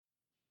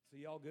So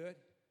y'all good?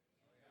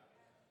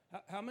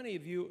 How many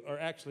of you are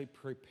actually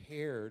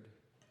prepared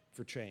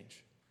for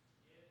change?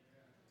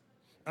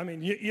 I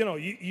mean,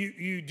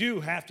 you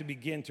do have to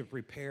begin to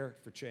prepare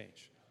for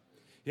change.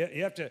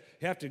 You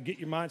have to get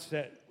your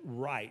mindset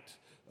right.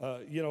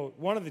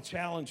 One of the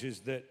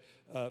challenges that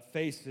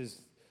faces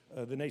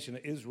the nation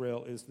of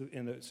Israel is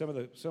some of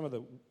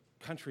the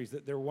countries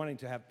that they're wanting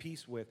to have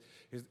peace with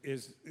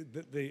is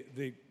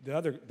the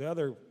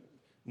other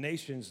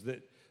nations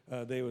that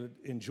they would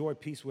enjoy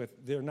peace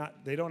with.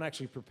 They don't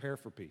actually prepare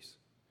for peace.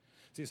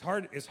 See,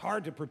 it's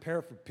hard to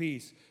prepare for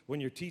peace when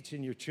you're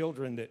teaching your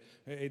children that,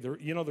 hey, the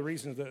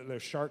reason that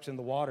there's sharks in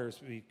the water is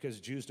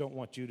because Jews don't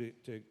want you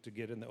to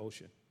get in the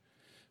ocean.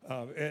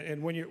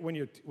 And when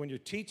you're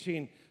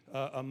teaching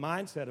a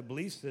mindset, a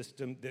belief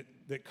system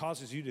that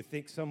causes you to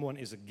think someone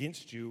is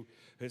against you,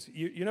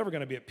 you're never going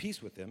to be at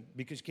peace with them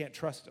because you can't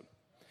trust them.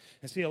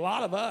 And see, a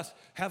lot of us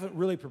haven't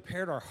really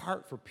prepared our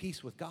heart for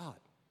peace with God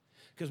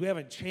because we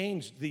haven't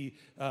changed the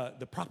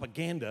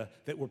propaganda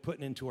that we're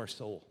putting into our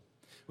soul.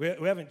 We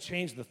haven't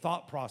changed the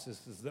thought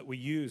processes that we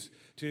use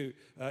to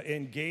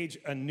engage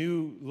a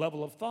new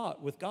level of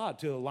thought with God,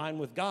 to align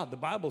with God. The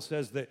Bible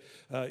says that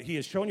He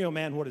has shown you, a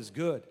man, what is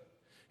good,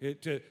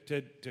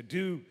 to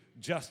do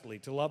justly,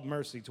 to love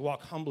mercy, to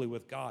walk humbly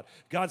with God.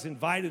 God's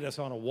invited us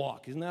on a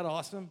walk. Isn't that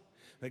awesome?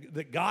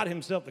 That God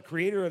Himself, the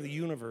creator of the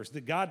universe,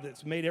 the God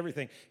that's made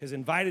everything, has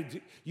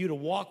invited you to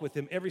walk with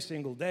Him every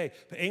single day.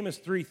 But Amos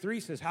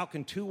 3:3 says, how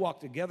can two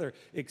walk together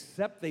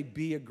except they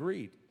be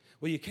agreed?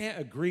 Well, you can't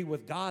agree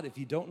with God if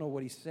you don't know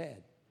what He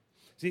said.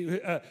 See,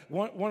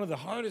 one of the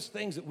hardest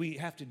things that we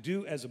have to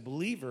do as a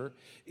believer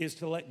is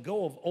to let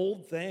go of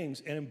old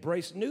things and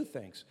embrace new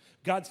things.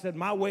 God said,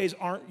 my ways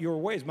aren't your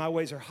ways. My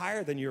ways are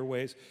higher than your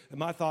ways, and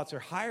my thoughts are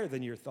higher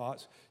than your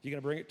thoughts. You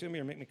going to bring it to me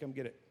or make me come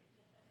get it?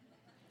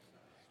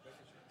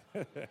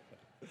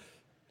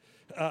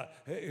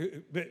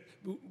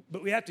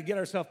 But we have to get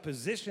ourselves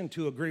positioned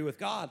to agree with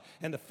God,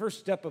 and the first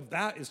step of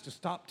that is to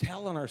stop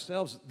telling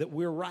ourselves that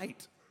we're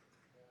right.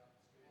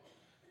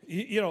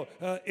 And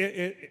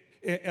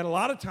a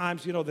lot of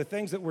times, the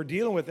things that we're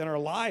dealing with in our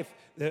life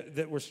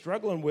that we're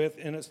struggling with,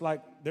 and it's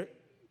like,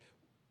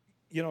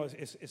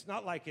 it's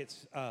not like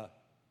it's,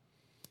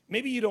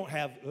 maybe you don't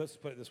have, let's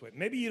put it this way,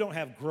 maybe you don't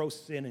have gross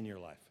sin in your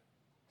life.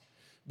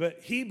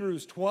 But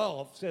Hebrews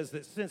 12 says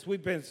that since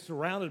we've been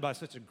surrounded by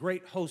such a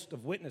great host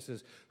of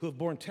witnesses who have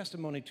borne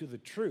testimony to the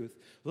truth,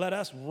 let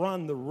us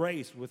run the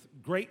race with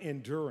great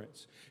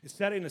endurance,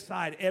 setting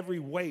aside every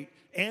weight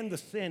and the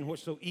sin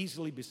which so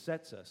easily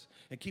besets us,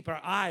 and keep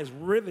our eyes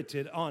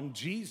riveted on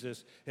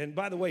Jesus. And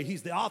by the way,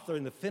 He's the author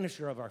and the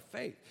finisher of our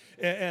faith.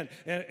 And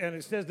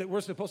it says that we're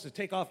supposed to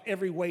take off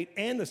every weight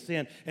and the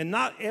sin, and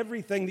not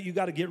everything that you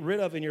got to get rid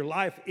of in your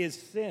life is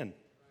sin.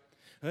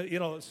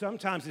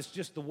 Sometimes it's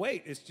just the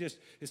weight. It's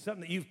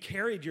something that you've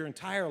carried your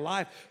entire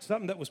life,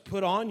 something that was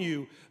put on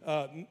you.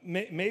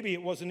 Maybe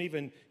it wasn't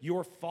even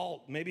your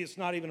fault. Maybe it's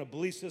not even a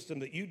belief system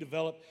that you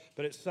developed,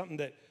 but it's something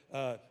that,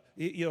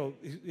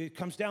 it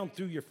comes down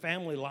through your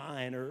family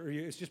line, or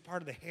it's just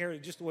part of the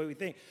heritage, just the way we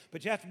think.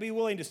 But you have to be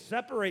willing to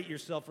separate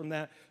yourself from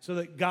that so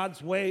that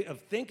God's way of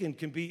thinking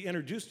can be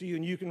introduced to you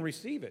and you can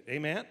receive it.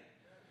 Amen?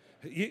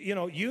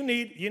 You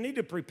need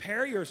to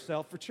prepare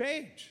yourself for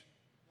change.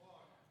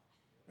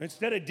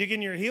 Instead of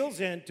digging your heels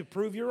in to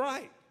prove you're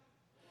right.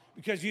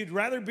 Because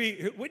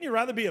wouldn't you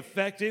rather be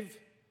effective?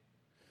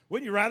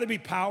 Wouldn't you rather be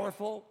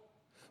powerful?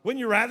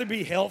 Wouldn't you rather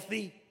be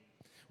healthy?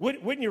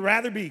 Wouldn't you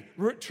rather be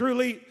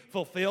truly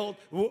fulfilled?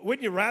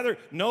 Wouldn't you rather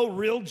know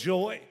real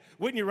joy?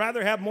 Wouldn't you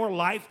rather have more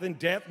life than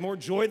death, more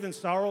joy than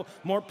sorrow,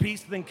 more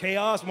peace than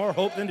chaos, more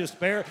hope than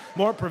despair,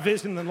 more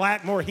provision than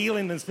lack, more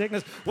healing than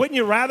sickness? Wouldn't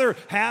you rather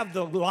have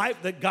the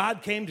life that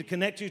God came to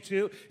connect you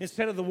to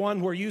instead of the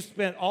one where you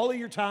spent all of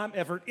your time,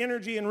 effort,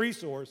 energy, and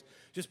resource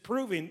just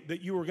proving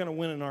that you were going to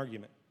win an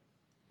argument?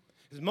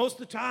 Because most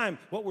of the time,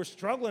 what we're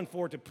struggling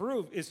for to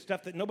prove is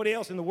stuff that nobody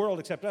else in the world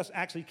except us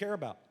actually care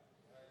about.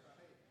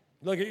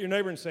 Look at your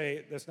neighbor and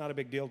say, that's not a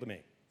big deal to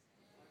me.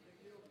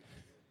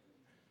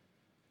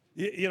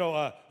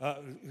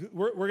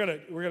 We're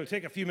gonna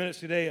take a few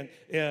minutes today,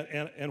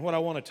 and what I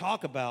want to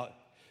talk about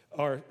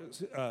are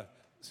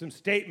some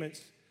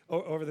statements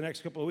over the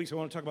next couple of weeks. I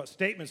want to talk about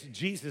statements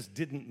Jesus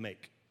didn't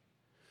make,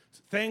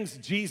 things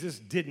Jesus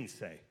didn't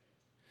say.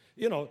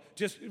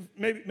 Just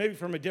maybe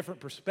from a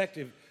different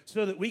perspective,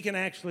 so that we can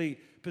actually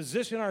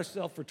position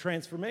ourselves for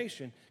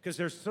transformation. Because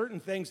there's certain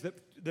things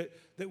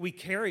that we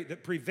carry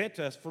that prevent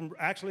us from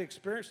actually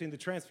experiencing the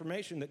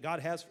transformation that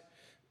God has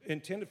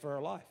intended for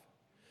our life.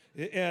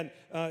 And,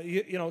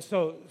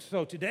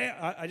 so today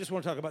I just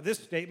want to talk about this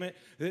statement.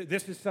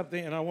 This is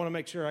something, and I want to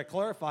make sure I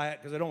clarify it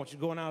because I don't want you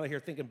going out of here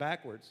thinking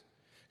backwards.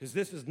 Because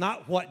this is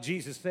not what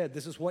Jesus said.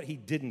 This is what He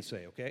didn't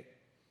say, okay?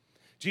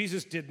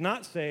 Jesus did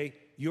not say,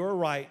 you're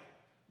right,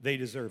 they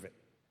deserve it.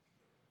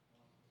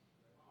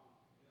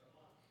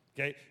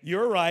 Okay?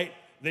 You're right,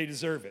 they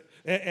deserve it.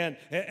 And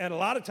a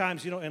lot of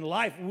times, in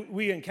life,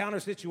 we encounter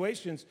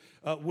situations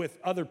with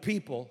other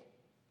people,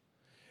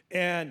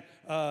 and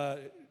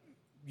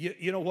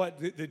you know what?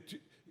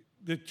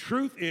 The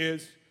truth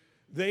is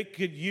they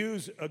could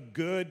use a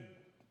good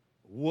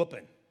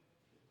whooping.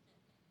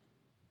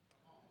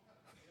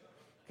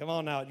 Come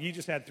on now, you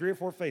just had 3 or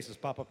 4 faces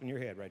pop up in your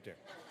head right there.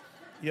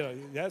 You know,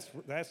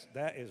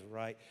 that is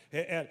right.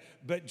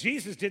 But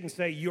Jesus didn't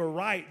say, you're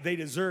right, they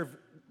deserve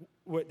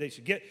what they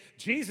should get.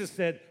 Jesus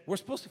said, we're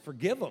supposed to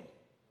forgive them.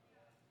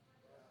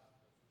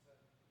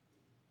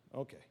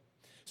 Okay.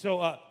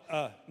 So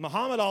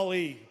Muhammad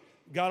Ali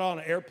got on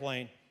an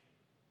airplane,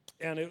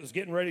 and it was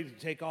getting ready to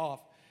take off.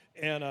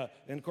 And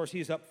of course,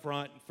 he's up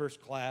front,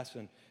 first class,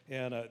 and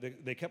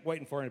they kept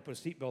waiting for him to put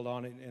a seatbelt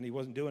on, and he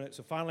wasn't doing it.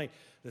 So finally,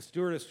 the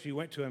stewardess, she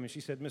went to him, and she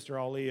said, Mr.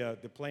 Ali,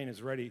 the plane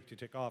is ready to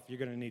take off. You're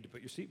going to need to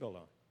put your seatbelt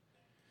on.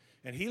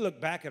 And he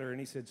looked back at her, and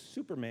he said,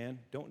 Superman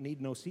don't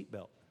need no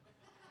seatbelt.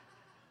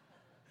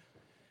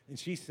 And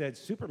she said,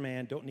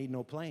 Superman don't need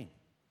no plane.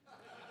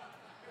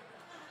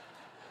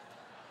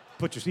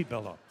 Put your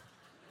seatbelt on.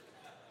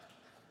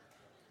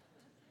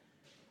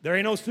 There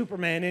ain't no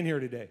Superman in here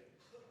today.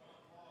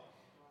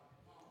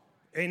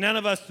 Ain't none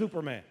of us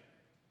Superman.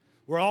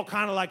 We're all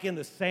kind of like in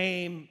the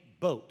same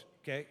boat,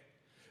 okay?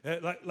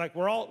 Like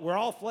we're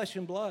all flesh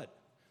and blood.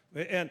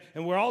 And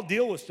we're all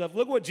deal with stuff.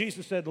 Look what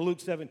Jesus said to Luke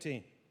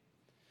 17.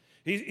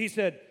 He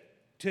said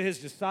to his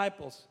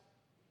disciples,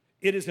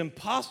 it is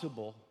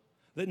impossible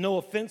that no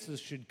offenses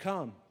should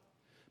come,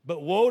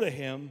 but woe to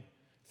him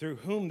through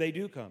whom they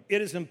do come.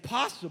 It is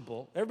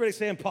impossible. Everybody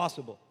say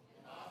impossible.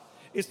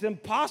 It's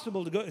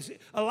impossible to go.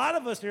 A lot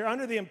of us are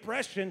under the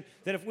impression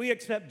that if we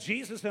accept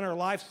Jesus in our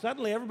life,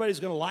 suddenly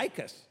everybody's going to like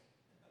us.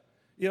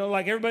 You know,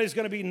 like everybody's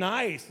going to be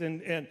nice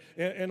and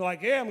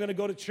like, yeah, I'm going to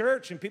go to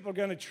church and people are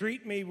going to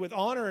treat me with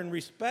honor and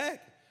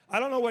respect. I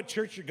don't know what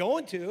church you're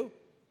going to,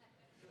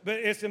 but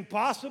it's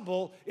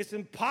impossible. It's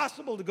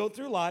impossible to go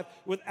through life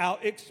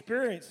without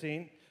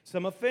experiencing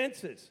some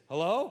offenses.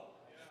 Hello?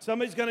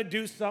 Somebody's going to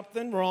do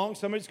something wrong.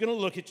 Somebody's going to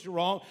look at you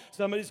wrong.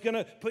 Somebody's going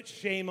to put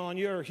shame on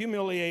you or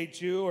humiliate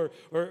you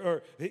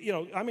or you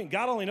know, I mean,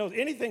 God only knows.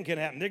 Anything can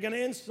happen. They're going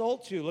to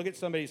insult you. Look at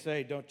somebody and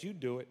say, don't you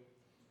do it.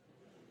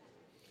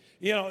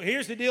 You know,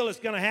 here's the deal that's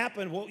going to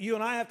happen. What you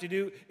and I have to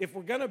do, if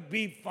we're going to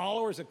be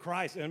followers of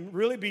Christ and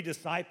really be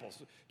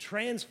disciples,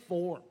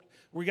 transformed,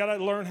 we got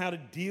to learn how to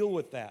deal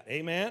with that.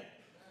 Amen?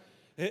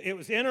 It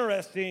was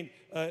interesting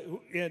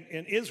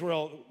in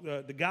Israel,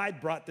 the guide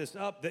brought this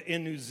up, that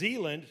in New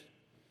Zealand,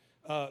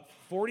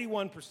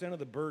 41% of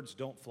the birds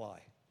don't fly.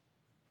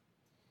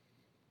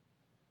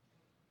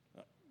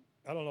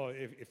 I don't know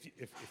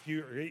if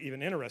you're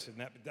even interested in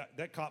that, but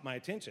that caught my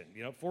attention.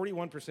 You know,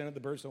 41% of the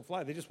birds don't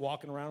fly. They're just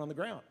walking around on the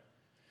ground.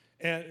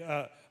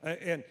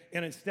 And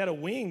instead of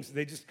wings,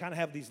 they just kind of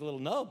have these little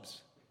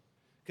nubs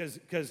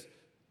because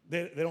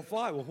they don't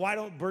fly. Well, why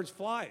don't birds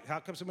fly? How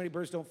come so many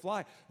birds don't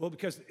fly? Well,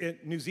 because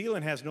New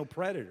Zealand has no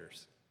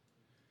predators.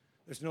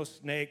 There's no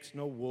snakes,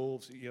 no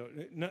wolves, you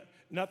know,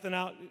 nothing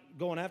out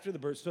going after the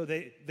birds. So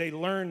they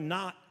learn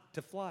not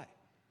to fly.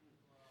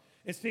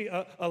 And see,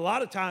 a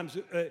lot of times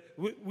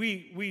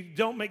we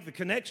don't make the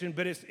connection,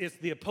 but it's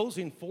the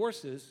opposing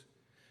forces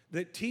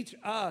that teach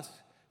us,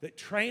 that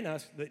train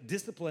us, that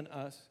discipline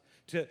us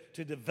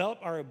to develop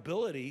our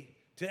ability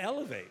to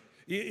elevate.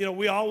 You know,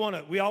 we all want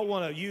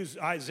to use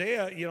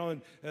Isaiah, you know,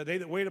 and they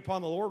that wait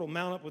upon the Lord will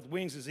mount up with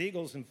wings as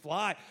eagles and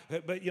fly.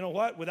 But you know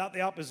what? Without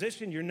the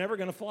opposition, you're never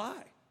going to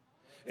fly.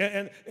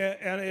 And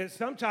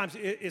sometimes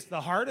it's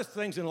the hardest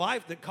things in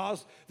life that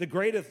cause the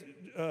greatest,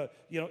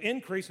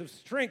 increase of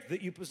strength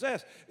that you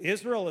possess.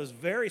 Israel is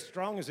very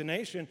strong as a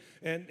nation,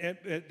 and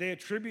they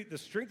attribute the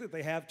strength that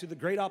they have to the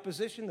great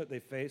opposition that they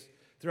faced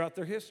throughout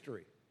their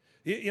history.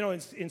 You know,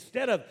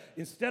 instead of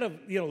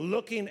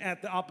looking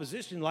at the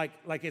opposition like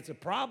it's a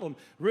problem,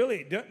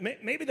 really,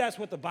 maybe that's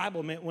what the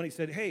Bible meant when he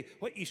said, hey,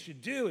 what you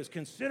should do is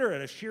consider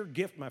it a sheer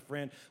gift, my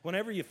friend,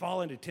 whenever you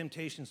fall into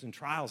temptations and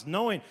trials,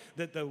 knowing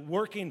that the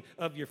working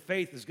of your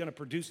faith is going to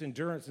produce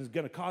endurance and is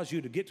going to cause you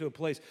to get to a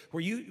place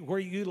where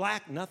you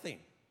lack nothing.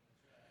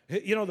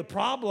 You know, the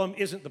problem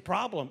isn't the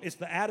problem. It's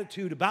the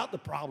attitude about the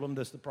problem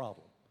that's the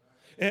problem.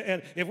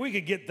 And if we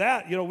could get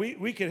that, you know,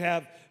 we could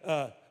have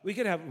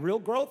real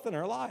growth in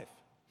our life.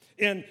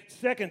 In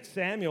 2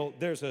 Samuel,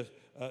 there's a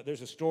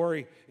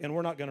story, and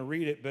we're not going to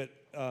read it, but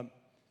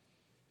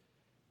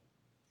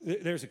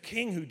there's a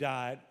king who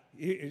died.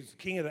 He's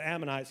king of the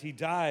Ammonites. He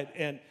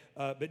died,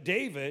 but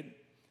David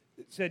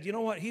said, you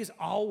know what? He's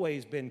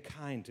always been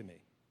kind to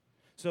me.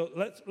 So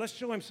let's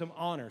show him some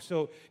honor.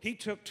 So he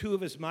took 2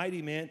 of his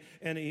mighty men,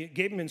 and he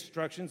gave them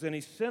instructions, and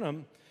he sent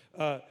them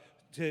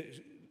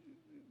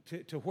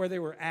to where they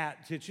were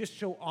at to just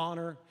show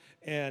honor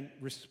and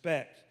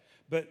respect.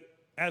 But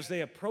as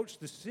they approached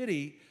the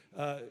city,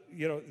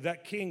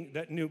 that king,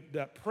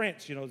 that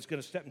prince, is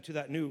going to step into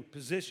that new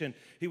position.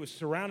 He was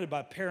surrounded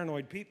by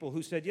paranoid people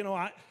who said,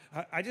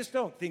 I just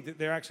don't think that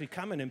they're actually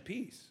coming in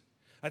peace.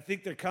 I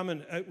think they're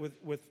coming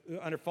with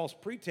under false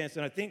pretense,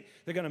 and I think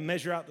they're going to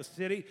measure out the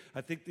city.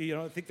 I think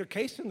they're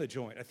casing the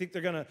joint. I think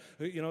they're going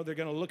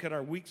to look at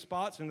our weak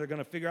spots, and they're going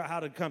to figure out how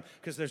to come,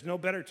 because there's no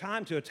better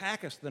time to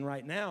attack us than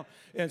right now.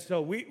 And so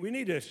we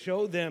need to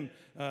show them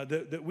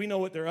that we know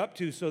what they're up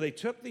to. So they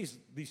took these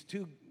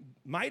 2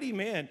 mighty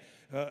men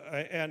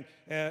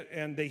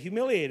and they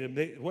humiliated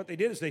him. What they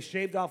did is they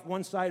shaved off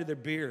one side of their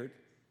beard,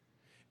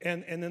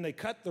 and then they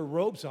cut the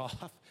robes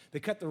off. They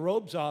cut the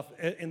robes off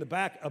in the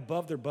back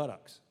above their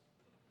buttocks.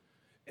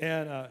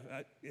 And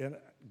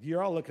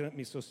you're all looking at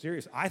me so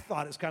serious. I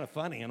thought it's kind of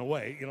funny in a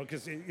way,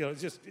 because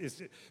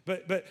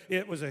but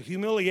it was a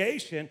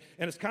humiliation,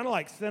 and it's kind of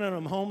like sending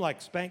them home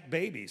like spanked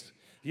babies,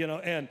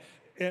 and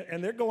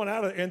they're going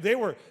out of, and they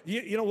were,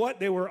 you know what?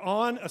 They were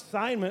on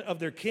assignment of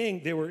their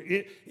king. They were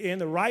in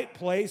the right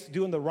place,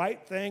 doing the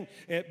right thing,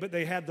 but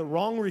they had the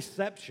wrong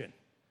reception.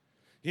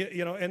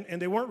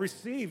 And they weren't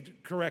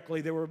received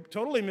correctly. They were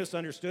totally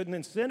misunderstood and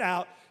then sent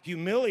out,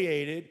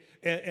 humiliated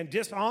and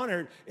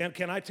dishonored. And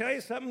can I tell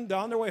you something?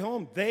 On their way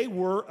home, they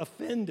were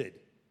offended.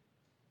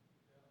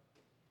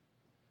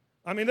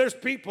 I mean, there's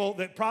people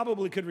that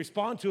probably could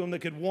respond to them that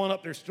could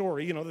one-up their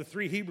story. The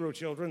 3 Hebrew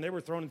children, they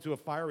were thrown into a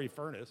fiery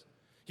furnace,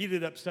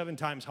 heated up 7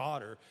 times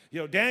hotter.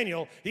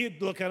 Daniel,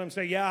 he'd look at him and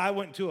say, yeah, I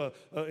went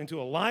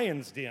into a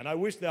lion's den. I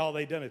wish that all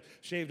they'd done is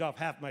shaved off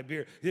half my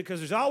beard. Because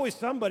there's always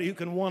somebody who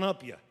can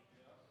one-up you.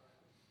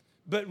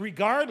 But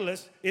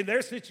regardless, in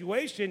their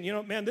situation,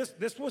 man,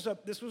 this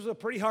was a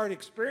pretty hard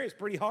experience,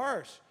 pretty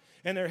harsh.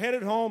 And they're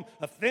headed home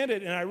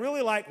offended. And I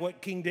really like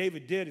what King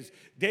David did is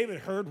David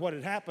heard what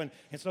had happened.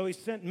 And so he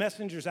sent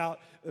messengers out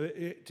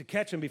to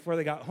catch them before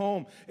they got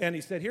home. And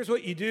he said, here's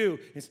what you do.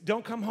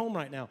 Don't come home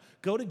right now.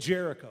 Go to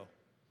Jericho.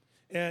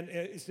 And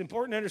it's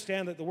important to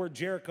understand that the word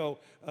Jericho,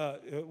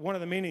 one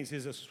of the meanings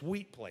is a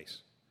sweet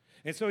place.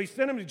 And so he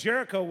sent them to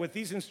Jericho with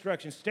these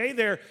instructions. Stay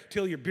there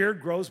till your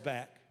beard grows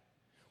back.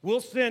 We'll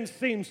send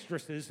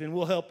seamstresses and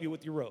we'll help you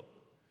with your robe,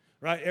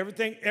 right?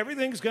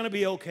 Everything's going to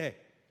be okay.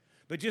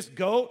 But just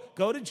go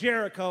to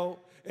Jericho,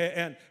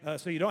 and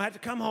so you don't have to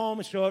come home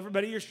and show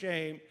everybody your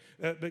shame.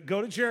 But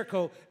go to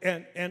Jericho,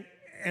 and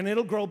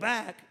it'll grow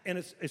back, and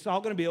it's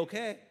all going to be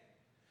okay.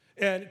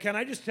 And can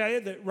I just tell you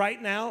that right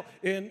now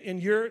in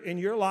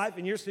your life,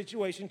 in your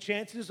situation,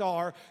 chances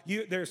are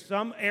there's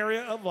some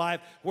area of life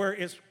where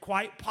it's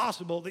quite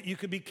possible that you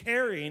could be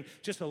carrying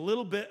just a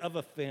little bit of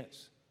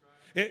offense.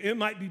 It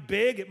might be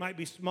big, it might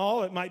be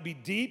small, it might be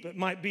deep, it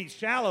might be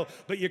shallow,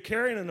 but you're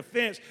carrying an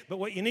offense. But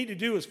what you need to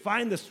do is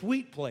find the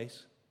sweet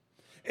place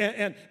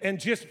and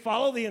just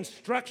follow the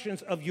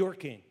instructions of your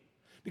king.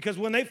 Because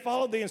when they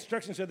followed the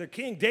instructions of their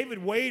king,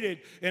 David waited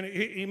and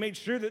he made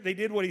sure that they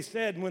did what he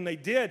said. And when they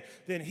did,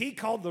 then he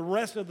called the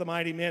rest of the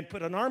mighty men,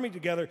 put an army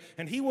together,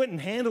 and he went and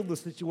handled the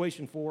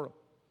situation for them.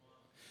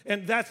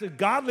 And that's a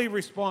godly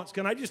response.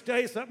 Can I just tell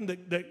you something?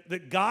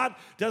 That God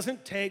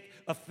doesn't take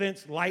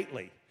offense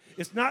lightly.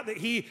 It's not that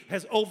he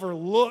has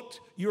overlooked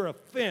your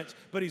offense,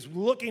 but he's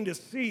looking to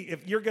see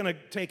if you're going to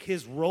take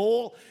his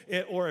role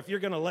or if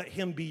you're going to let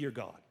him be your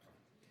God.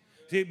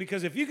 See,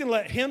 because if you can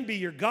let him be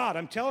your God,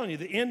 I'm telling you,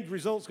 the end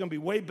result's going to be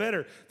way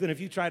better than if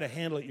you try to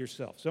handle it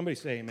yourself. Somebody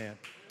say amen.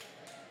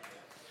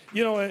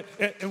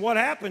 And what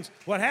happens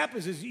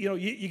is,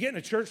 you get in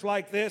a church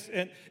like this,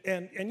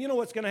 and you know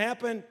what's going to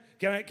happen?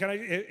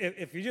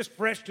 If you're just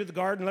fresh to the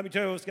garden, let me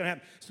tell you what's going to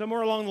happen.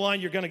 Somewhere along the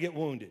line, you're going to get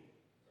wounded.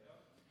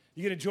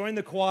 You're going to join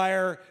the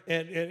choir,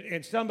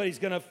 and somebody's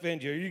going to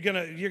offend you. You're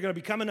going to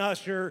become an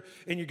usher,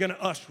 and you're going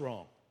to usher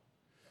wrong.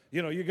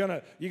 You're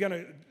going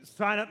to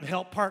sign up and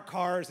help park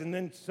cars, and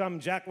then some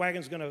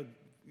jackwagon's going to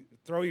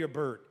throw your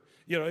bird.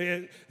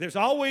 There's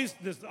always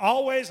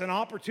an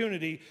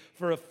opportunity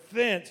for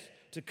offense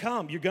to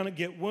come. You're going to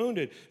get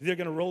wounded. They're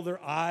going to roll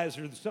their eyes,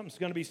 or something's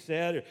going to be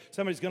said, or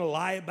somebody's going to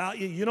lie about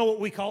you. You know what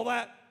we call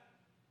that?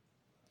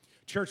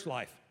 Church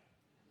life.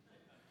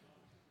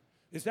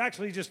 It's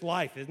actually just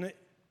life, isn't it?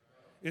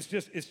 It's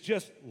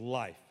just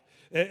life.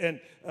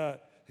 And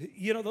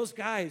those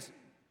guys,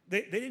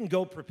 they didn't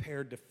go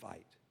prepared to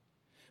fight.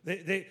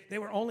 They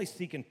were only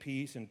seeking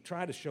peace and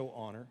trying to show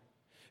honor.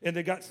 And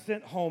they got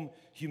sent home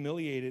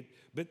humiliated,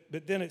 but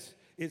then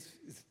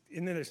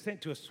and then they're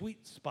sent to a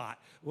sweet spot.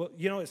 Well,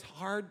 it's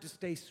hard to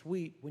stay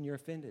sweet when you're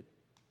offended.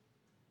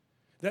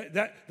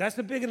 That's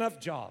a big enough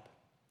job.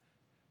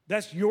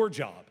 That's your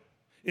job.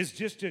 Is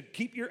just to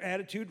keep your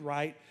attitude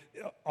right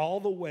all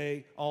the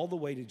way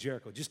to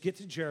Jericho. Just get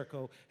to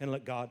Jericho and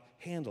let God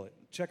handle it.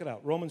 Check it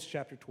out. Romans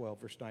chapter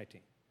 12, verse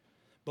 19.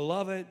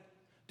 Beloved,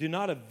 do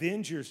not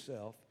avenge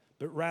yourself,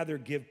 but rather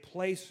give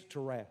place to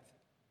wrath.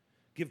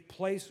 Give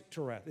place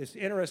to wrath. It's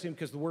interesting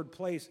because the word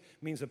place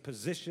means a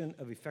position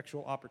of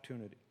effectual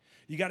opportunity.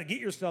 You got to get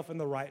yourself in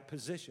the right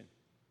position.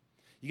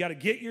 You got to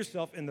get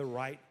yourself in the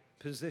right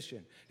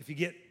position. If you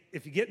get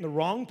in the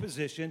wrong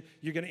position,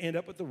 you're going to end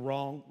up with the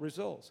wrong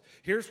results.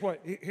 Here's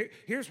what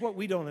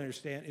we don't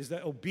understand is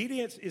that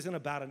obedience isn't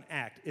about an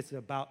act. It's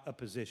about a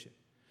position.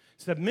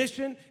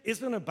 Submission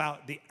isn't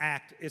about the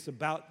act. It's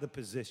about the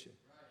position.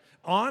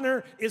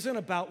 Honor isn't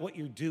about what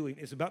you're doing.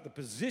 It's about the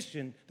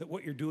position that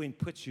what you're doing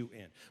puts you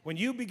in. When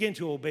you begin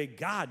to obey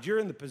God, you're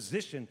in the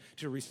position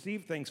to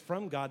receive things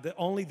from God that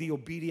only the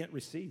obedient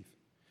receive.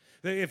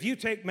 If you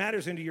take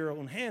matters into your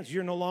own hands,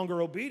 you're no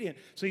longer obedient,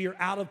 so you're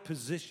out of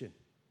position.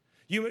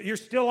 You're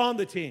still on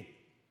the team.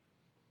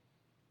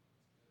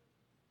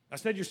 I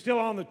said you're still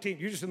on the team.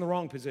 You're just in the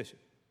wrong position.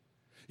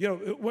 You know,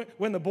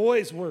 when the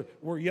boys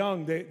were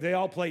young, they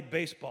all played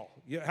baseball.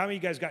 How many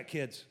of you guys got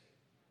kids?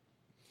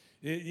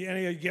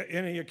 Any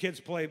of your kids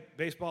play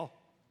baseball?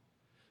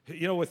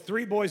 You know, with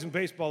 3 boys in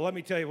baseball, let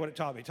me tell you what it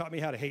taught me. It taught me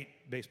how to hate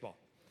baseball.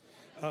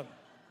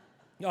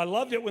 I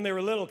loved it when they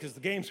were little because the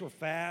games were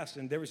fast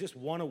and there was just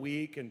one a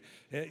week. And,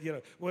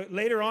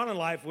 later on in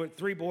life, with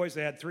 3 boys,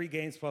 they had 3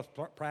 games plus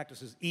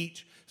practices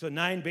each. So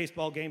 9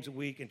 baseball games a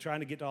week and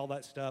trying to get to all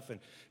that stuff. And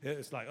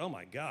it's like, oh,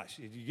 my gosh,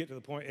 you get to the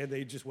point, and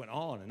they just went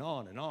on and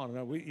on and on.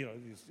 And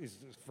it's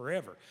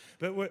forever.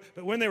 But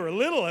when they were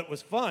little, it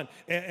was fun.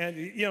 And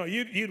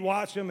you'd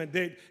watch them, and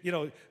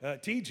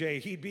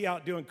TJ, he'd be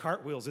out doing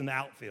cartwheels in the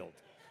outfield.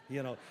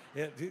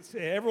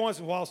 Every once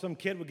in a while, some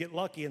kid would get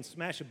lucky and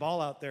smash a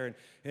ball out there,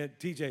 and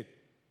TJ.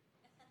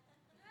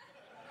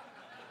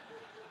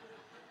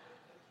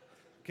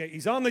 Okay,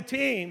 he's on the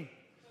team,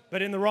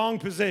 but in the wrong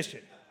position.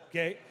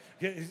 Okay,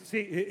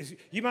 see,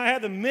 you might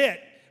have the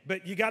mitt,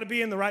 but you got to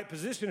be in the right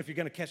position if you're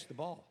going to catch the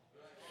ball.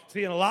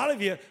 See, and a lot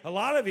of you,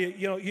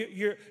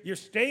 you're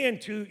staying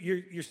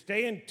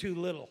too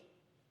little.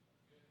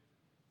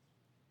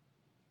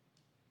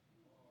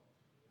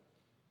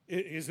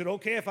 Is it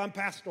okay if I'm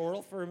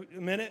pastoral for a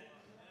minute?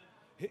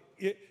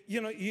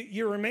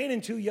 You're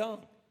remaining too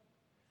young.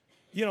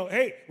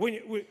 Hey, when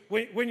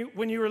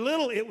you were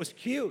little, it was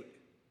cute.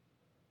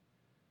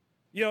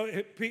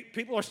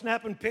 People are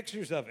snapping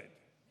pictures of it,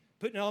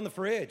 putting it on the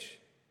fridge.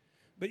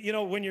 But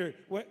when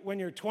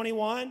you're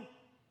 21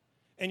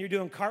 and you're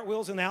doing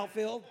cartwheels in the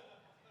outfield,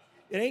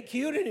 it ain't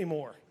cute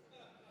anymore,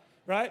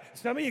 right?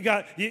 Some of you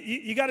got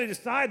to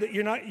decide that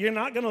you're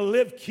not going to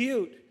live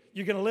cute.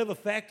 You're going to live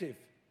effective.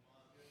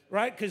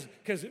 Right? Because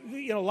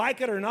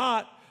like it or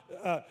not,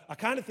 I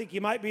kind of think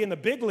you might be in the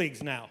big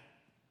leagues now.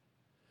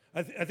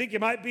 I think you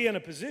might be in a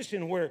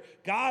position where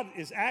God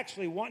is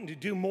actually wanting to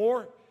do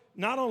more,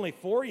 not only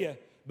for you,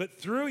 but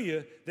through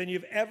you than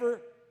you've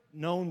ever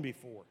known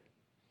before.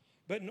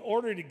 But in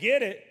order to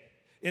get it,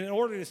 and in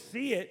order to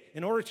see it,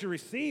 in order to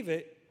receive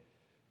it,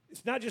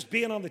 it's not just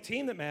being on the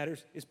team that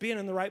matters, it's being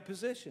in the right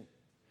position.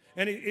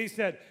 And he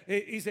said,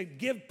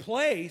 give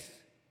place,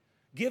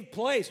 get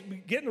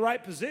in the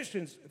right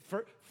positions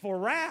for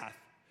wrath.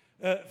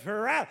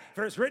 For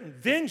it's written,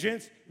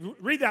 vengeance,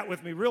 read that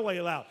with me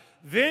really loud.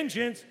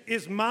 Vengeance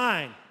is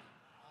mine.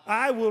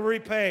 I will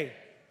repay.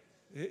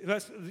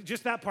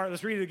 Just that part,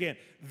 let's read it again.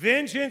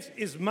 Vengeance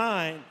is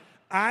mine.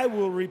 I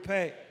will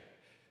repay.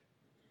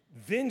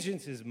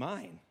 Vengeance is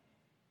mine.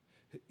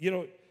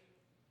 2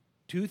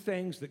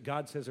 things that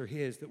God says are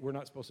his that we're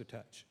not supposed to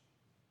touch.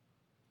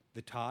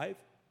 The tithe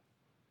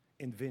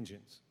and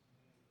vengeance.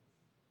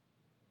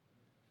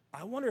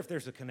 I wonder if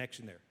there's a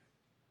connection there.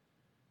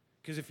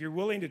 Because if you're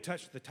willing to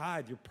touch the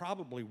tithe, you're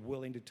probably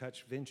willing to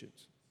touch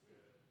vengeance.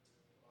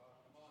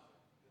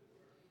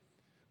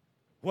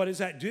 What does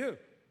that do?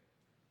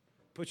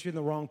 Puts you in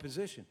the wrong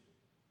position.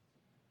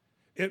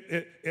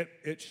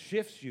 It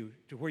shifts you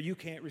to where you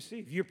can't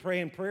receive. You're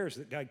praying prayers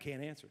that God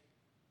can't answer.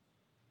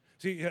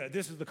 See,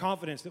 this is the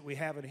confidence that we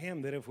have in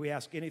him, that if we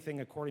ask anything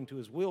according to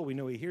his will, we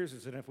know he hears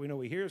us. And if we know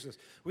he hears us,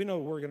 we know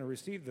we're going to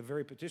receive the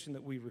very petition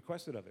that we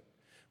requested of it.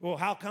 Well,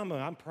 how come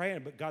I'm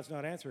praying, but God's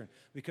not answering?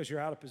 Because you're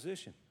out of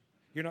position.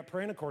 You're not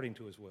praying according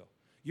to his will.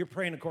 You're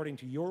praying according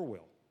to your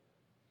will.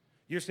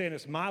 You're saying,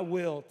 it's my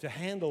will to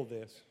handle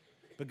this.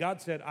 But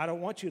God said, I don't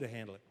want you to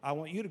handle it. I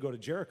want you to go to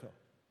Jericho.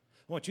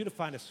 I want you to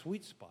find a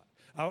sweet spot.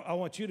 I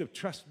want you to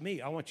trust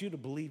me. I want you to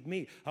believe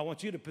me. I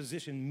want you to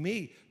position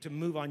me to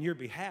move on your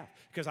behalf,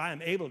 because I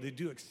am able to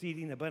do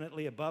exceeding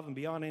abundantly above and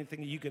beyond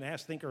anything that you can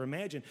ask, think, or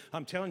imagine.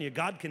 I'm telling you,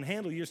 God can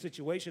handle your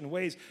situation in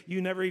ways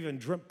you never even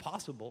dreamt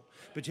possible,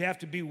 but you have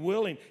to be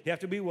willing. You have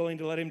to be willing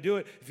to let him do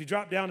it. If you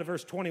drop down to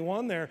verse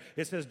 21 there,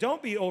 it says,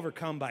 don't be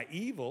overcome by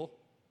evil,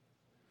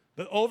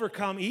 but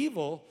overcome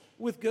evil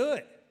with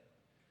good.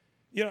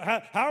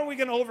 How are we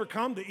going to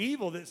overcome the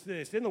evil that's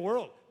in the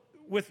world?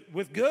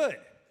 With good.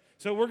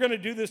 So we're going to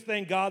do this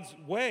thing God's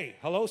way.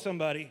 Hello,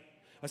 somebody.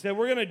 I said,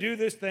 we're going to do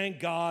this thing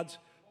God's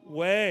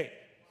way.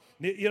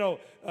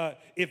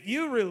 If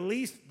you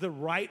release the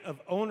right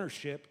of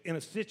ownership in a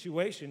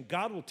situation,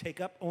 God will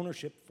take up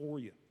ownership for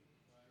you.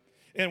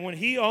 And when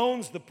he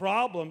owns the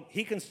problem,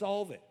 he can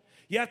solve it.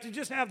 You have to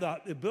just have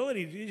the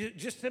ability to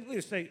just simply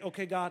to say,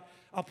 okay, God,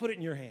 I'll put it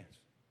in your hands.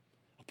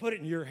 I'll put it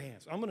in your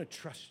hands. I'm going to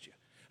trust you.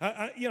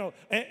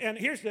 And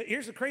here's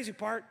the crazy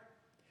part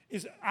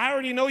is I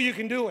already know you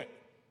can do it.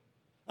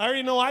 I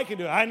already know I can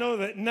do it. I know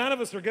that none of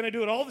us are going to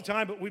do it all the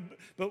time, but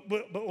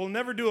we'll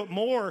never do it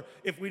more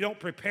if we don't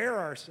prepare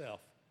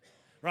ourselves,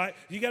 right?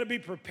 You got to be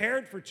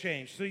prepared for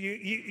change. So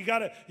you got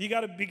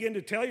to begin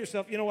to tell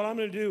yourself, you know what I'm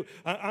going to do?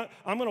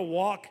 I'm going to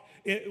walk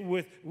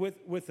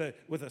with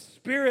a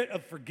spirit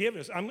of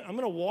forgiveness. I'm going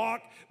to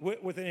walk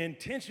with an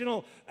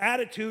intentional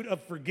attitude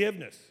of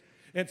forgiveness.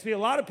 And see, a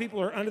lot of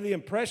people are under the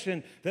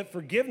impression that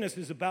forgiveness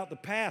is about the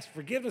past.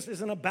 Forgiveness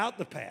isn't about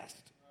the past.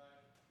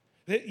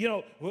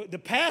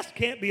 The past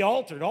can't be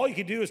altered. All you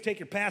can do is take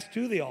your past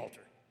to the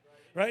altar,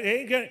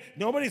 right?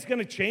 Nobody's going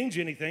to change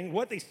anything.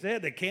 What they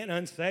said, they can't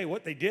unsay.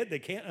 What they did, they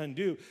can't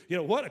undo.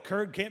 What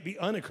occurred can't be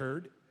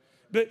unoccurred.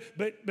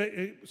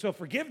 So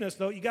forgiveness,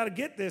 though, you got to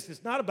get this.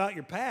 It's not about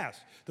your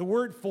past. The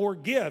word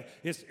forgive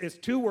is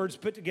two words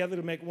put together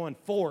to make one.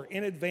 For,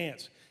 in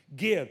advance.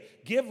 Give.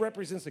 Give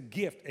represents a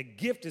gift. A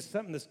gift is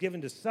something that's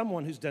given to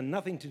someone who's done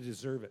nothing to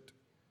deserve it.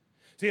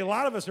 See, a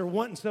lot of us are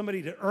wanting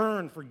somebody to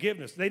earn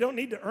forgiveness. They don't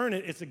need to earn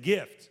it. It's a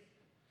gift.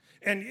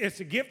 And it's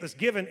a gift that's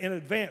given in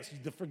advance.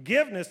 The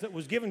forgiveness that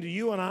was given to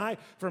you and I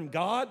from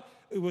God,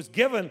 it was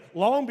given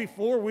long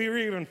before we were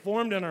even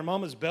formed in our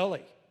mama's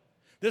belly.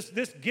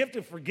 This gift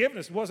of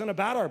forgiveness wasn't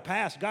about our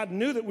past. God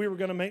knew that we were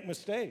going to make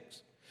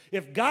mistakes.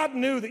 If God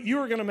knew that you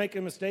were going to make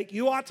a mistake,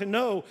 you ought to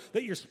know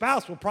that your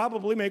spouse will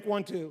probably make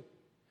one too.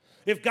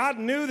 If God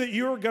knew that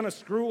you were going to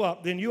screw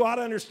up, then you ought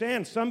to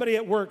understand somebody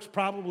at work's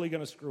probably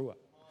going to screw up.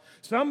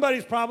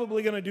 Somebody's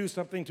probably going to do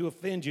something to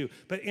offend you.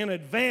 But in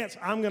advance,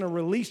 I'm going to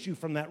release you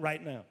from that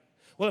right now.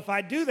 Well, if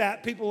I do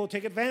that, people will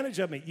take advantage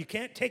of me. You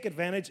can't take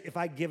advantage if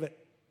I give it.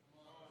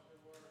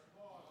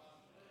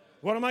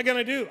 What am I going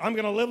to do? I'm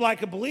going to live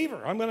like a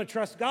believer. I'm going to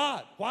trust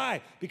God.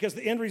 Why? Because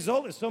the end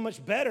result is so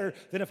much better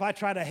than if I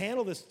try to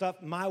handle this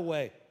stuff my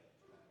way.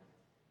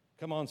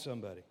 Come on,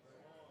 somebody.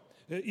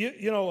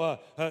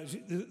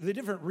 The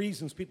different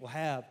reasons people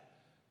have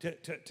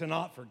to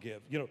not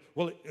forgive.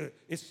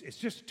 It's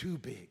just too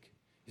big.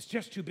 It's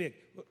just too big.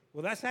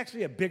 Well, that's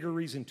actually a bigger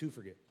reason to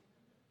forgive.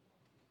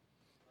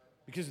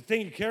 Because the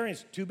thing you're carrying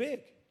is too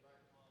big.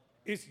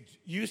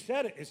 You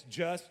said it. It's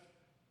just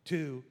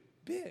too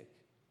big.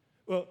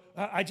 Well,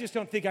 I just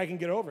don't think I can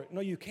get over it.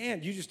 No, you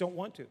can. You just don't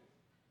want to.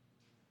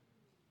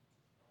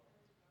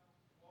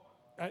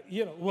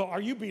 Well,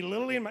 are you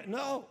belittling my...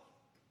 No,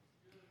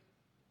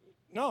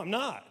 I'm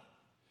not.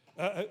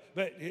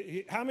 But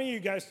how many of you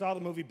guys saw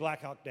the movie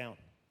Black Hawk Down?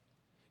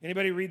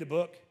 Anybody read the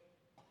book?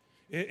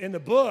 In the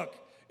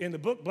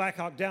book Black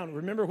Hawk Down,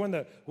 remember when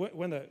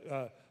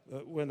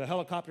the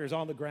helicopter is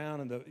on the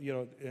ground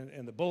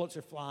and the bullets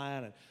are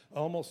flying and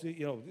almost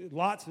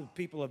lots of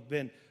people have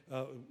been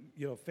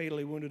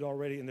fatally wounded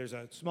already, and there's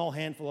a small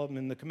handful of them,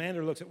 and the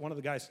commander looks at one of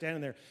the guys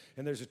standing there,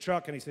 and there's a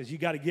truck, and he says, you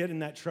got to get in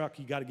that truck,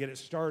 you got to get it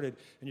started,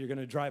 and you're going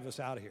to drive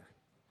us out of here.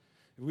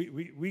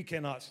 We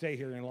cannot stay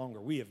here any longer.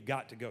 We have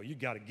got to go. You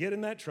got to get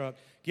in that truck,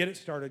 get it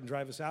started, and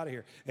drive us out of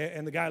here.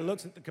 And the guy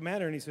looks at the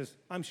commander and he says,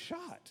 I'm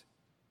shot.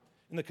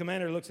 And the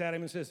commander looks at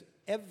him and says,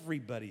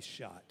 everybody's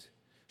shot.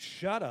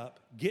 Shut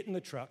up, get in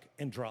the truck,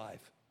 and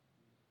drive.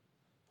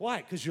 Why?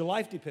 Because your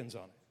life depends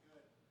on it.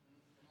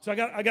 So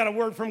I got a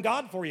word from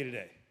God for you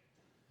today.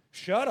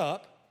 Shut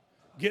up,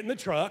 get in the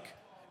truck,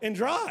 and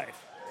drive.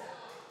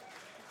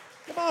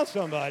 Come on,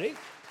 somebody.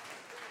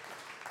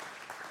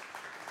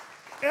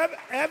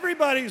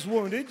 Everybody's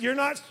wounded. You're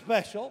not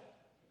special.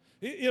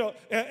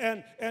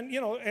 And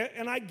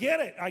I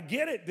get it. I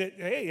get it that,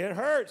 hey, it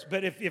hurts.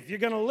 But if you're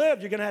going to live,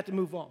 you're going to have to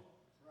move on.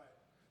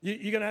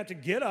 You're going to have to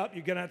get up.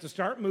 You're going to have to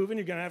start moving.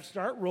 You're going to have to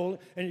start rolling.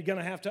 And you're going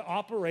to have to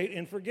operate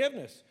in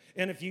forgiveness.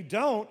 And if you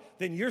don't,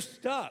 then you're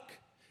stuck.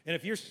 And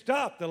if you're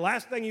stuck, the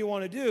last thing you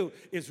want to do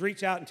is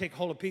reach out and take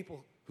hold of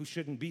people who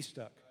shouldn't be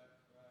stuck.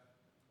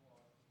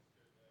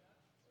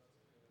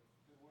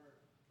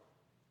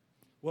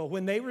 Well,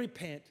 when they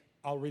repent,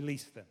 I'll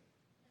release them.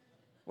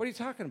 What are you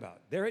talking about?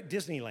 They're at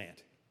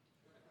Disneyland.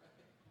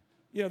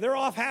 They're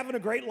off having a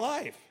great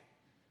life.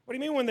 What do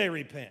you mean when they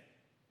repent?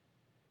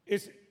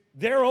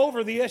 They're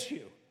over the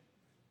issue.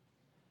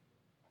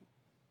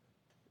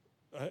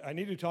 I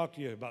need to talk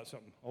to you about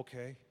something.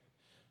 Okay.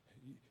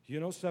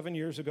 7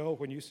 years ago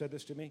when you said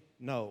this to me?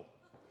 No.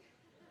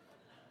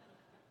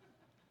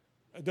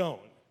 I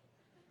don't.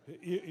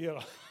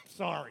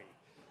 Sorry.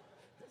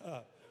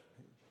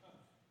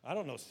 I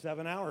don't know,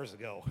 7 hours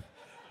ago.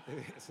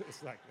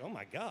 It's like, oh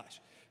my gosh.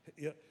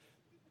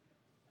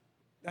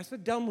 That's a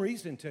dumb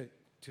reason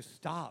to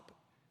stop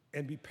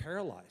and be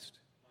paralyzed.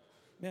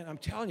 Man, I'm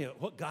telling you,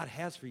 what God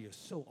has for you is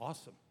so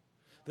awesome.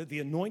 That the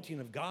anointing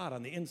of God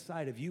on the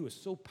inside of you is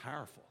so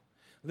powerful.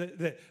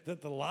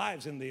 That the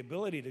lives and the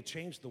ability to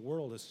change the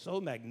world is so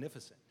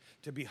magnificent.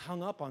 To be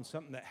hung up on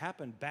something that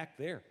happened back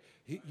there.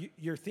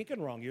 You're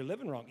thinking wrong. You're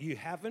living wrong. You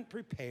haven't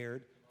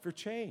prepared for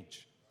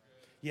change.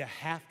 You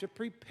have to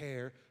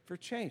prepare for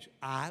change.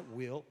 I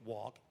will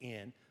walk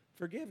in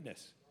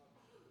forgiveness.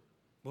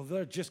 Well,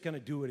 they're just going to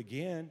do it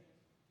again.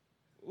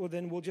 Well,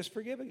 then we'll just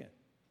forgive again.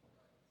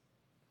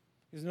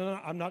 Because no,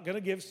 I'm not going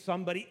to give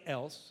somebody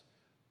else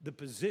the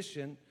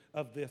position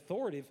of the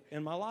authoritative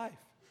in my life.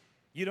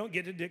 You don't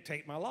get to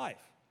dictate my life.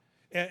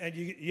 And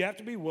you have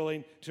to be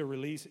willing to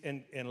release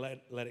and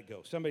let it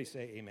go. Somebody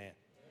say amen.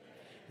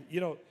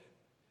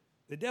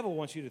 The devil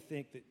wants you to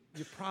think that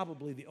you're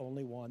probably the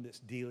only one that's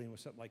dealing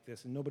with something like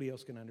this and nobody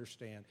else can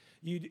understand.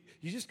 You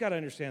just got to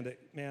understand that,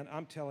 man,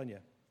 I'm telling you,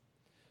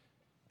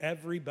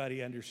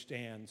 everybody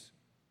understands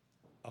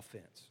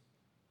offense.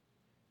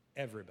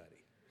 Everybody.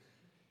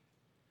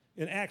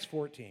 In Acts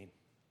 14,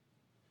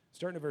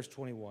 starting at verse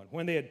 21,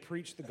 when they had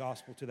preached the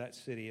gospel to that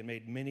city and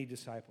made many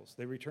disciples,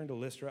 they returned to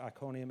Lystra,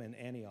 Iconium, and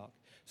Antioch,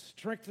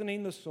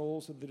 strengthening the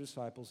souls of the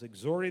disciples,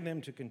 exhorting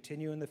them to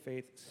continue in the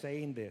faith,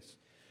 saying this,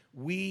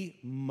 we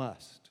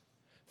must,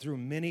 through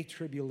many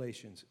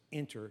tribulations,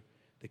 enter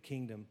the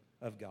kingdom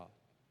of God.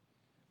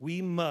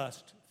 We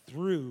must,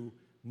 through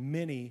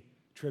many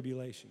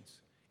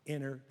tribulations,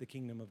 enter the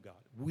kingdom of God.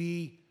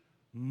 We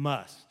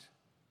must,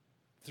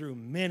 through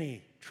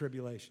many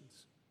tribulations.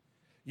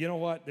 You know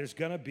what? There's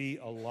going to be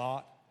a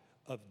lot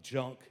of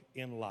junk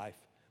in life,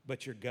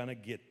 but you're going to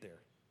get there.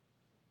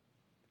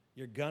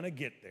 You're going to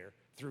get there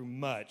through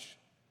much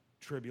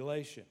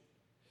tribulation.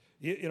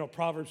 You know,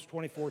 Proverbs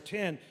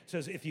 24:10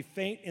 says, if you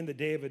faint in the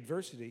day of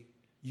adversity,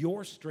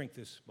 your strength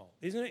is small.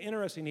 Isn't it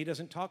interesting? He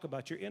doesn't talk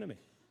about your enemy.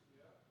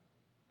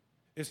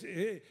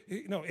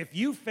 If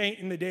you faint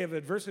in the day of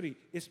adversity,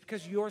 it's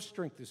because your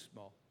strength is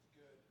small.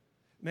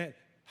 Man,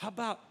 how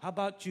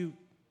about you,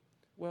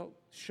 well,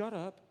 shut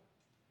up,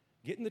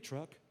 get in the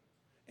truck,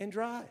 and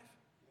drive.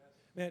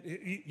 Man,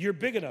 you're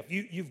big enough.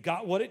 You've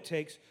got what it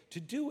takes to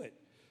do it.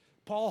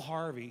 Paul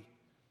Harvey,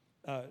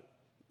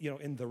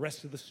 in the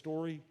rest of the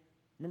story,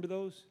 remember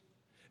those?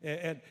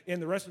 And in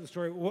the rest of the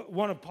story,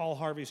 one of Paul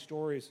Harvey's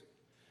stories,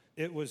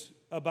 it was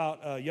about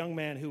a young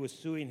man who was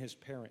suing his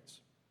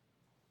parents.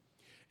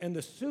 And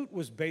the suit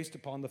was based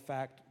upon the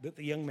fact that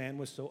the young man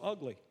was so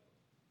ugly.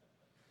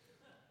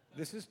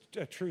 This is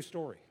a true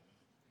story.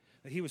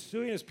 He was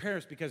suing his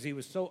parents because he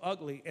was so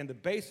ugly, and the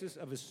basis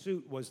of his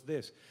suit was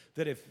this,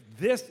 that if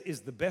this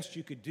is the best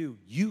you could do,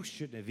 you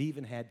shouldn't have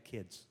even had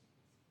kids.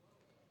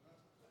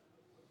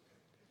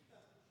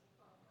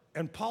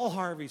 And Paul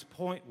Harvey's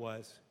point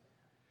was,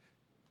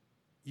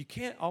 you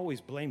can't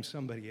always blame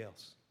somebody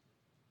else.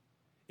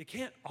 It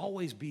can't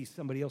always be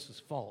somebody else's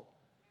fault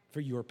for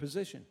your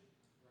position.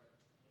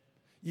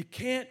 You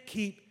can't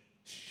keep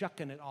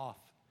shucking it off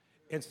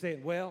and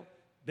saying, well,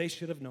 they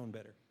should have known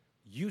better.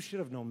 You should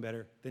have known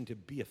better than to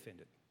be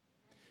offended.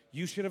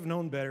 You should have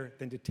known better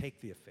than to take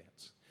the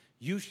offense.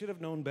 You should have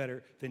known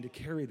better than to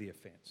carry the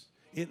offense.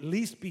 At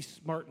least be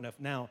smart enough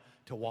now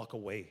to walk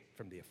away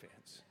from the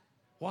offense.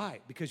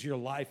 Why? Because your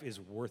life is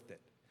worth it.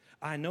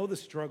 I know the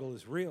struggle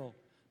is real,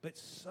 but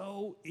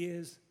so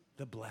is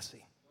the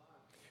blessing.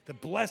 The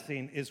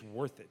blessing is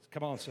worth it.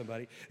 Come on,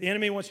 somebody. The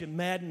enemy wants you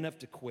mad enough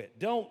to quit.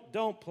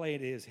 Don't play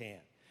into his hand.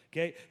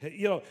 Okay?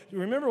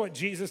 Remember what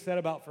Jesus said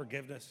about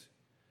forgiveness?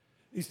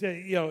 He said,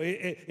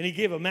 and he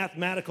gave a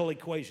mathematical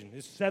equation.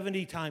 It's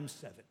 70 times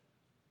 7.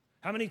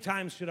 How many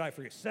times should I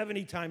forgive?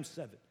 70 times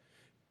 7.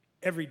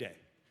 Every day.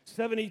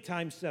 70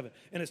 times 7.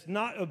 And it's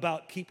not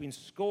about keeping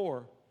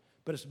score,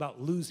 but it's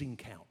about losing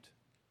count.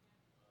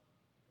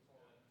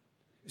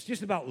 It's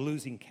just about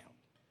losing count.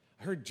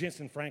 I heard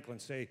Jensen Franklin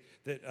say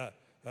that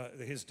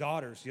his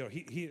daughters,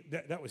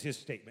 that was his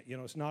statement.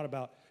 It's not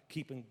about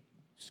keeping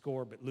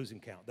score, but losing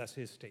count. That's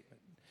his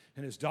statement.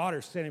 And his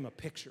daughters sent him a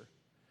picture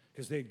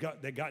because they'd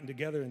gotten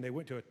together and they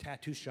went to a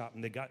tattoo shop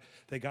and they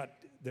got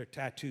their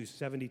tattoos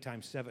 70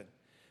 times 7.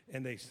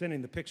 And they sent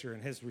him the picture,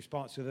 and his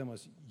response to them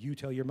was, "You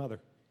tell your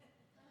mother."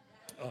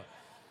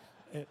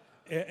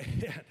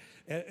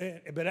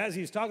 But as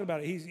he was talking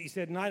about it, he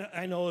said, and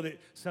I know that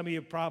some of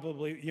you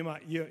probably,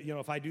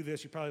 if I do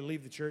this, you probably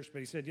leave the church. But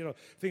he said,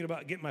 thinking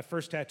about getting my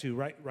first tattoo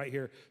right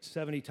here,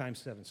 70 times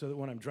 7, so that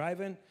when I'm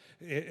driving,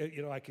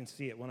 I can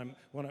see it. When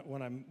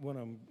I'm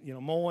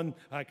mowing,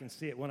 I can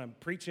see it. When I'm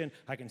preaching,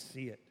 I can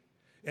see it.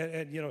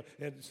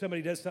 And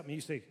somebody does something, you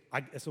say,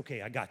 "It's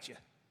okay, I got you.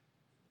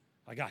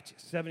 I got you."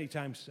 70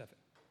 times 7.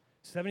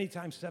 70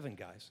 times 7,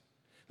 guys.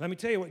 Let me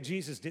tell you what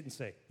Jesus didn't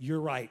say. You're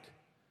right.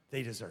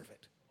 They deserve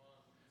it.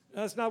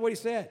 No, that's not what he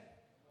said.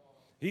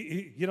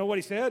 You know what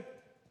he said?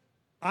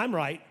 I'm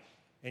right,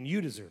 and you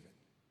deserve it.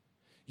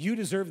 You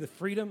deserve the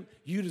freedom.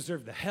 You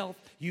deserve the health.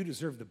 You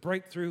deserve the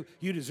breakthrough.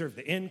 You deserve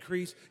the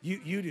increase.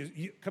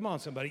 Come on,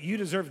 somebody. You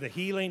deserve the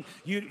healing.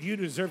 You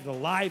deserve the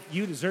life.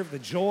 You deserve the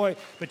joy.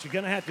 But you're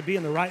going to have to be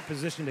in the right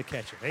position to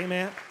catch it.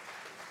 Amen?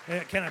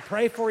 And can I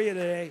pray for you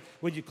today?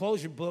 Would you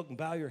close your book and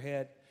bow your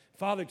head?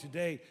 Father,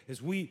 today,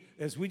 as we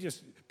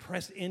just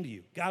press into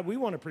you, God, we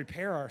want to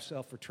prepare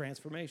ourselves for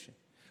transformation.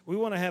 We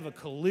want to have a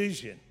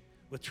collision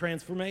with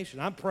transformation.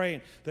 I'm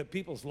praying that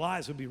people's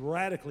lives would be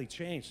radically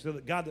changed so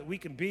that, God, that we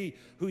can be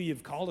who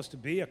you've called us to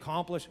be,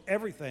 accomplish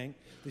everything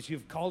that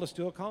you've called us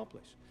to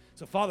accomplish.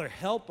 So, Father,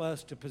 help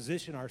us to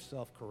position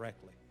ourselves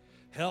correctly.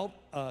 Help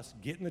us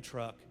get in the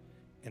truck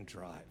and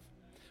drive.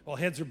 While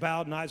heads are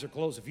bowed and eyes are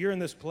closed, if you're in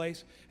this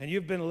place and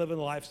you've been living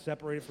a life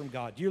separated from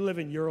God, you're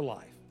living your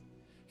life.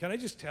 Can I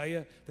just tell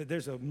you that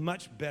there's a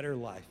much better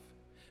life?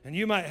 And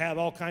you might have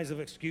all kinds of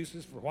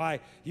excuses for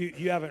why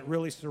you haven't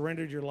really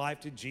surrendered your life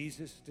to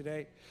Jesus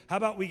today. How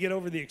about we get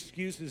over the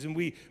excuses and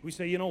we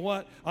say, you know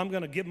what? I'm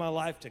going to give my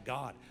life to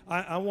God.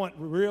 I want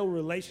real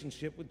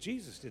relationship with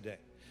Jesus today.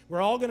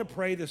 We're all going to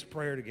pray this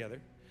prayer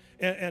together.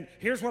 And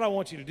here's what I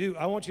want you to do.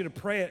 I want you to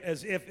pray it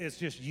as if it's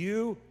just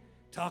you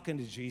talking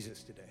to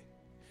Jesus today.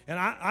 And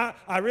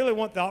I really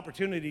want the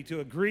opportunity to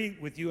agree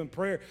with you in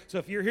prayer. So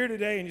if you're here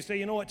today and you say,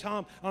 you know what,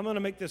 Tom, I'm going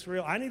to make this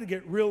real. I need to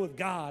get real with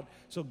God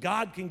so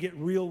God can get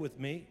real with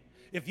me.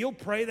 If you'll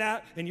pray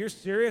that and you're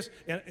serious,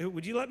 and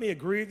would you let me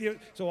agree with you?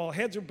 So while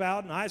heads are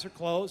bowed and eyes are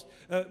closed,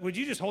 would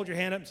you just hold your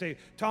hand up and say,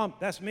 Tom,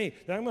 that's me.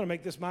 Then I'm going to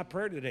make this my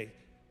prayer today.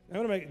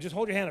 Just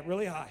hold your hand up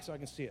really high so I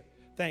can see it.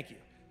 Thank you.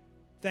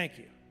 Thank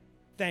you.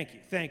 Thank you.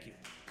 Thank you.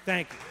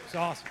 Thank you. It's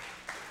awesome.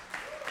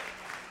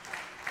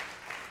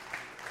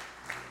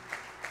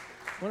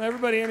 want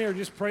everybody in here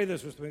just pray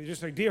this with me.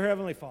 Just say, Dear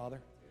Heavenly Father,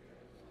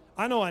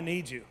 I know I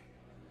need you.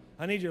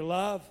 I need your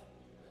love.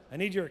 I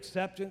need your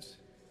acceptance.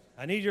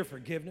 I need your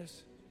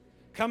forgiveness.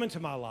 Come into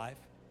my life.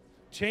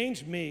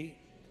 Change me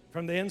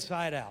from the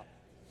inside out.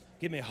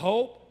 Give me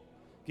hope.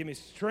 Give me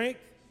strength.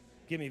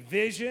 Give me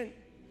vision.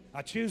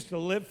 I choose to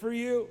live for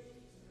you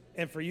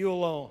and for you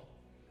alone.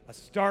 I'm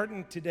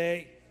starting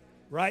today,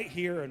 right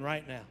here and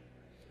right now.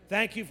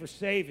 Thank you for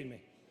saving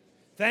me.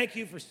 Thank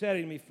you for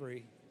setting me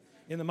free.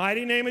 In the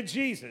mighty name of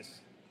Jesus,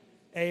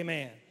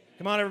 amen.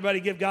 Come on, everybody,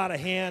 give God a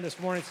hand this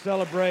morning.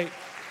 Celebrate. It's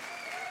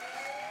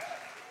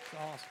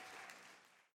awesome.